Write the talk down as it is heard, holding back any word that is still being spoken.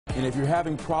And if you're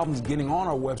having problems getting on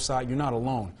our website, you're not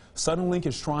alone. Suddenlink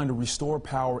is trying to restore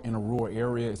power in a rural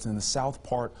area. It's in the south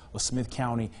part of Smith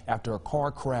County after a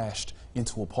car crashed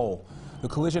into a pole. The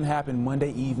collision happened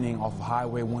Monday evening off of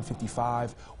Highway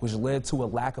 155, which led to a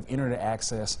lack of internet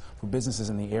access for businesses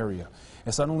in the area.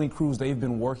 And Suddenlink crews, they've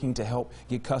been working to help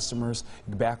get customers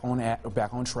back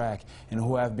on track and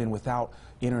who have been without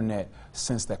internet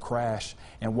since that crash.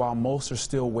 And while most are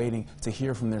still waiting to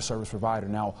hear from their service provider,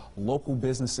 now local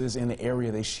businesses in the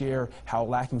area, they share how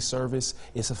lacking service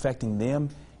is affecting them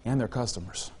and their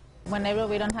customers. Whenever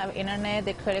we don't have internet,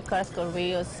 the credit cards go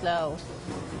real slow.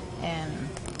 And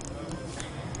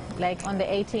like on the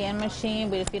ATM machine,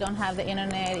 but if you don't have the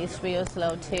internet, it's real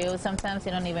slow too. Sometimes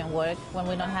it don't even work when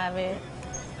we don't have it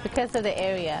because of the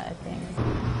area, I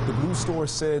think. The Blue Store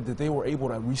said that they were able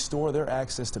to restore their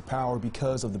access to power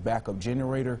because of the backup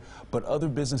generator, but other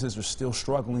businesses are still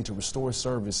struggling to restore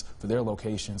service for their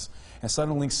locations. And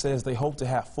Suddenlink says they hope to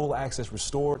have full access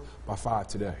restored by 5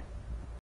 today.